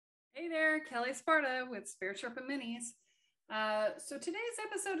Hey there, Kelle Sparta with Spirit Sherpa Minis. So today's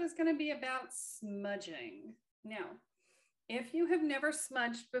episode is going to be about smudging. Now, if you have never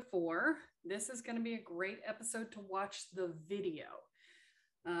smudged before, this is going to be a great episode to watch the video.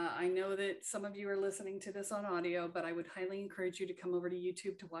 I know that some of you are listening to this on audio, but I would highly encourage you to come over to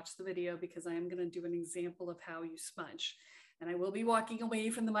YouTube to watch the video because I am going to do an example of how you smudge. And I will be walking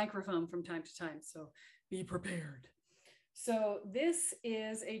away from the microphone from time to time, so be prepared. So this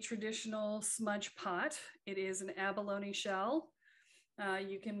is a traditional smudge pot. It is an abalone shell.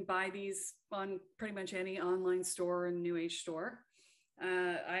 You can buy these on pretty much any online store and new age store.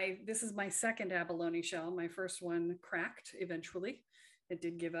 This is my second abalone shell. My first one cracked eventually. It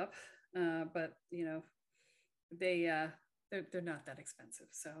did give up, but you know, they're not that expensive.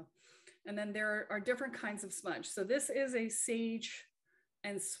 So, and then there are different kinds of smudge. So this is a sage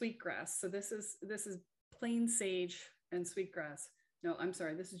and sweetgrass. So this is plain sage and sweetgrass. No, I'm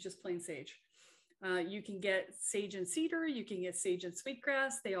sorry, this is just plain sage. You can get sage and cedar, you can get sage and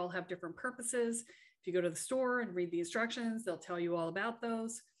sweetgrass. They all have different purposes. If you go to the store and read the instructions, they'll tell you all about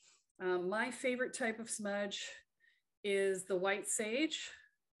those. My favorite type of smudge is the white sage.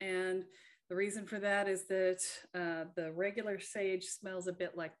 And the reason for that is that the regular sage smells a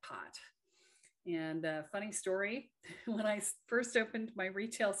bit like pot. And funny story, when I first opened my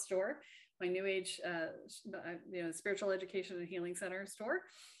retail store, my new age, spiritual education and healing center store,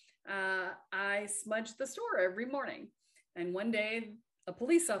 I smudged the store every morning. And one day a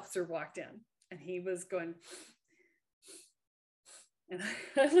police officer walked in and he was going, and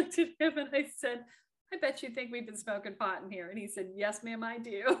I looked at him and I said, I bet you think we've been smoking pot in here. And he said, yes, ma'am, I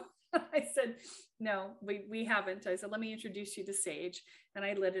do. I said, no, we haven't. I said, let me introduce you to sage. And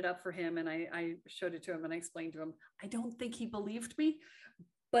I lit it up for him and I showed it to him and I explained to him. I don't think he believed me,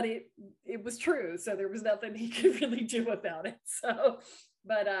 but it was true. So there was nothing he could really do about it. So,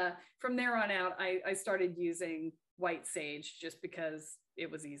 but from there on out, I started using white sage just because it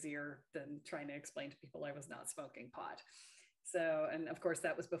was easier than trying to explain to people I was not smoking pot. So, and of course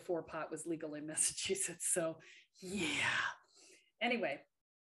that was before pot was legal in Massachusetts. So yeah, anyway,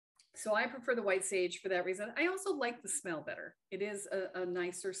 so I prefer the white sage for that reason. I also like the smell better. It is a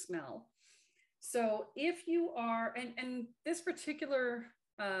nicer smell. So if you are, and this particular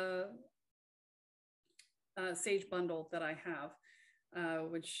sage bundle that I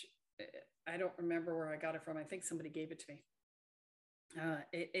have, which I don't remember where I got it from. I think somebody gave it to me.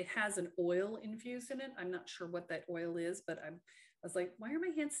 It has an oil infused in it. I'm not sure what that oil is, but I was like, why are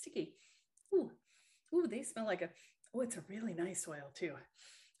my hands sticky? Ooh, they smell like it's a really nice oil too.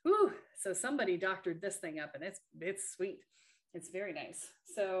 Ooh, so somebody doctored this thing up and it's sweet. It's very nice.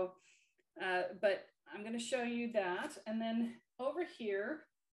 So, but I'm going to show you that. And then over here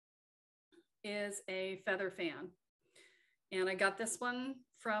is a feather fan. And I got this one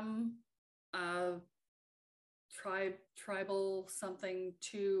from tribal something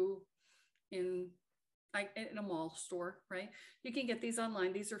two in a mall store, right? You can get these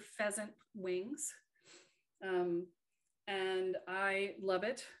online. These are pheasant wings. And I love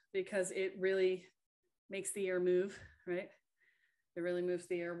it because it really makes the air move, right? It really moves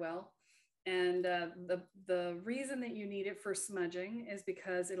the air well. And the reason that you need it for smudging is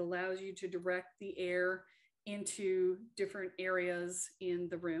because it allows you to direct the air into different areas in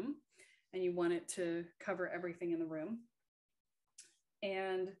the room, and you want it to cover everything in the room.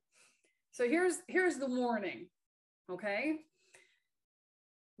 And so here's the warning, okay?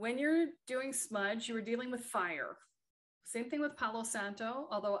 When you're doing smudge, you are dealing with fire. Same thing with palo santo,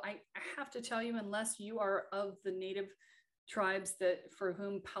 although I have to tell you, unless you are of the native tribes that for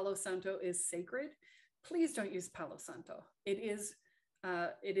whom palo santo is sacred, please don't use palo santo. It is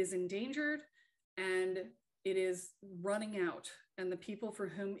endangered and it is running out, and the people for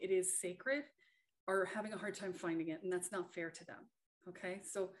whom it is sacred are having a hard time finding it, and that's not fair to them. Okay,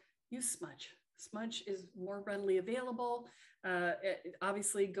 so use smudge. Smudge is more readily available.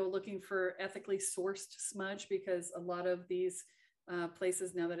 Obviously, go looking for ethically sourced smudge, because a lot of these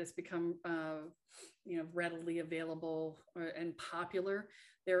places, now that it's become readily available and popular,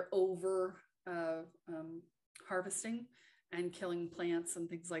 they're over harvesting and killing plants and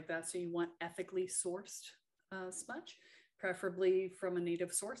things like that. So you want ethically sourced smudge, preferably from a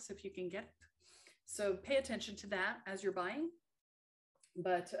native source if you can get it. So pay attention to that as you're buying.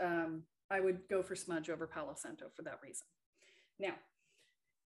 But I would go for smudge over palo santo for that reason. Now,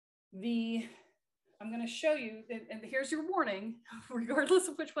 I'm going to show you, and here's your warning, regardless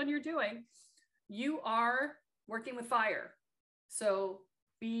of which one you're doing, you are working with fire. So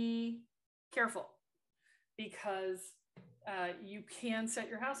be careful, because you can set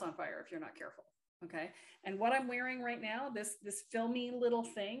your house on fire if you're not careful. Okay. And what I'm wearing right now, this filmy little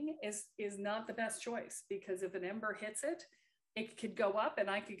thing is not the best choice, because if an ember hits it, it could go up and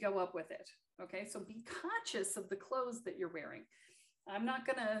I could go up with it. Okay. So be conscious of the clothes that you're wearing. I'm not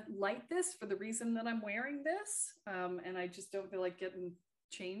going to light this for the reason that I'm wearing this. And I just don't feel like getting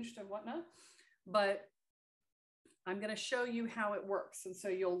changed and whatnot, but I'm going to show you how it works. And so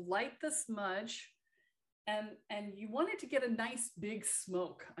you'll light the smudge, and you want it to get a nice big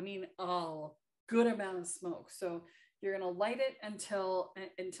smoke. I mean, oh, good amount of smoke. So you're going to light it until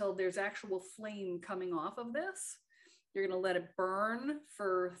there's actual flame coming off of this. You're going to let it burn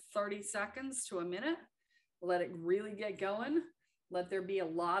for 30 seconds to a minute. Let it really get going. Let there be a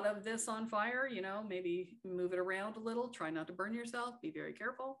lot of this on fire, you know, maybe move it around a little, try not to burn yourself, be very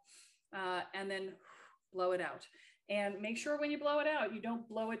careful, and then blow it out. And make sure when you blow it out, you don't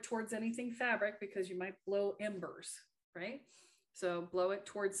blow it towards anything fabric, because you might blow embers, right? So blow it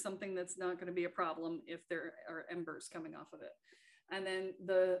towards something that's not going to be a problem if there are embers coming off of it. And then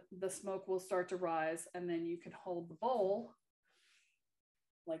the smoke will start to rise, and then you can hold the bowl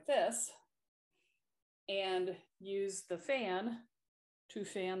like this and use the fan to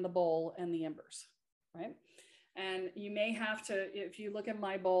fan the bowl and the embers, right? And you may have to, if you look at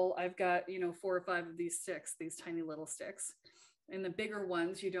my bowl, I've got, you know, 4 or 5 of these sticks, these tiny little sticks. And the bigger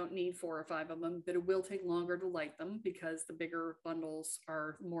ones, you don't need 4 or 5 of them, but it will take longer to light them, because the bigger bundles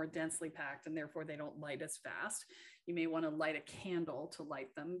are more densely packed and therefore they don't light as fast. You may want to light a candle to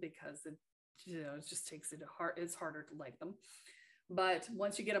light them, because it, you know, it just takes it hard. It's harder to light them. But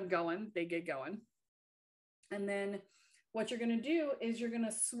once you get them going, they get going. And then what you're going to do is you're going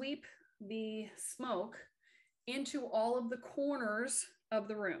to sweep the smoke into all of the corners of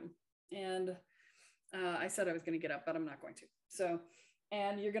the room. And I said I was going to get up, but I'm not going to. So,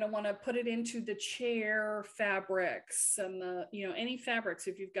 and you're going to want to put it into the chair fabrics and the, you know, any fabrics.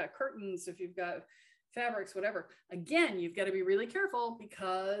 If you've got curtains, if you've got fabrics, whatever. Again, you've got to be really careful,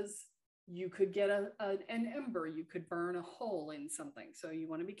 because you could get an ember, you could burn a hole in something. So you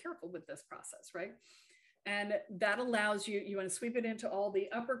want to be careful with this process, right? And that allows you, you want to sweep it into all the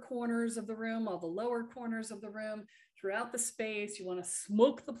upper corners of the room, all the lower corners of the room, throughout the space. You want to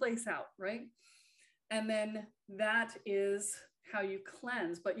smoke the place out, right? And then that is how you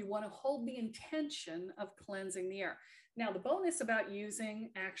cleanse, but you want to hold the intention of cleansing the air. Now, the bonus about using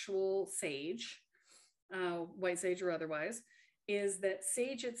actual sage, white sage or otherwise, is that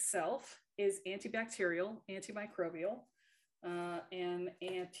sage itself is antibacterial, antimicrobial, and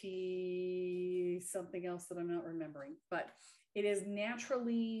anti something else that I'm not remembering, but it is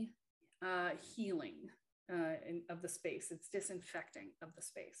naturally healing of the space. It's disinfecting of the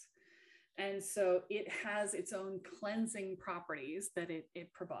space. And so it has its own cleansing properties that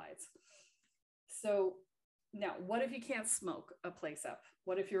it provides. So now, what if you can't smoke a place up?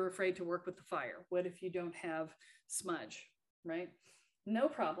 What if you're afraid to work with the fire? What if you don't have smudge, right? No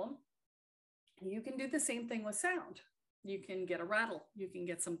problem. You can do the same thing with sound. You can get a rattle, you can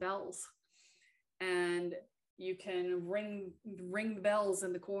get some bells, and you can ring the bells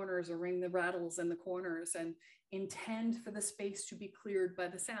in the corners or ring the rattles in the corners, and intend for the space to be cleared by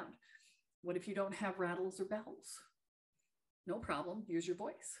the sound. What if you don't have rattles or bells? No problem, use your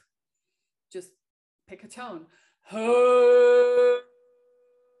voice. Just pick a tone.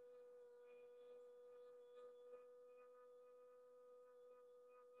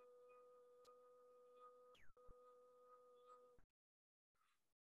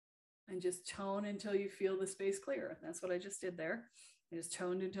 And just tone until you feel the space clear. That's what I just did there. I just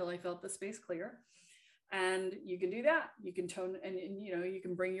toned until I felt the space clear. And you can do that. You can tone, and you know, you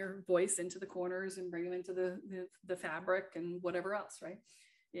can bring your voice into the corners and bring them into the fabric and whatever else, right?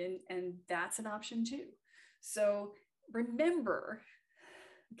 And that's an option too. So remember,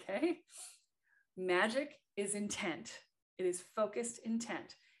 okay, magic is intent. It is focused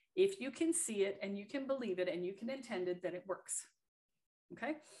intent. If you can see it and you can believe it and you can intend it, then it works.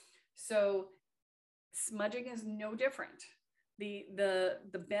 Okay. So smudging is no different. The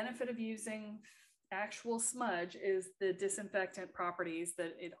benefit of using actual smudge is the disinfectant properties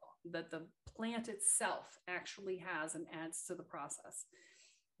that the plant itself actually has and adds to the process.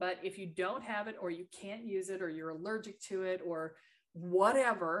 But if you don't have it, or you can't use it, or you're allergic to it, or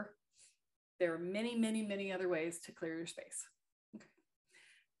whatever, there are many, many, many other ways to clear your space. Okay.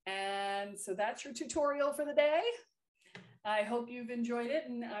 And so that's your tutorial for the day. I hope you've enjoyed it,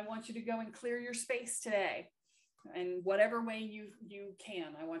 and I want you to go and clear your space today. In whatever way you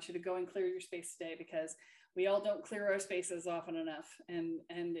can, I want you to go and clear your space today, because we all don't clear our spaces often enough. And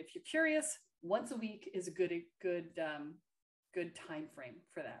if you're curious, once a week is a good time frame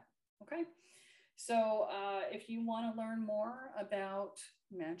for that. Okay. So if you want to learn more about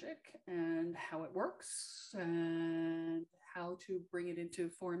magic and how it works and how to bring it into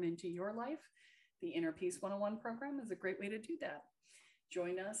form into your life, the Inner Peace 101 program is a great way to do that.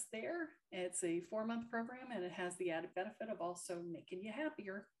 Join us there. It's a 4-month program, and it has the added benefit of also making you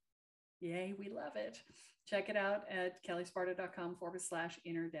happier. Yay, we love it. Check it out at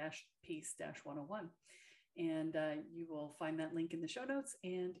kellesparta.com/inner-peace-101. And you will find that link in the show notes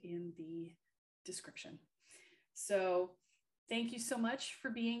and in the description. So thank you so much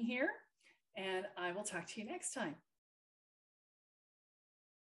for being here, and I will talk to you next time.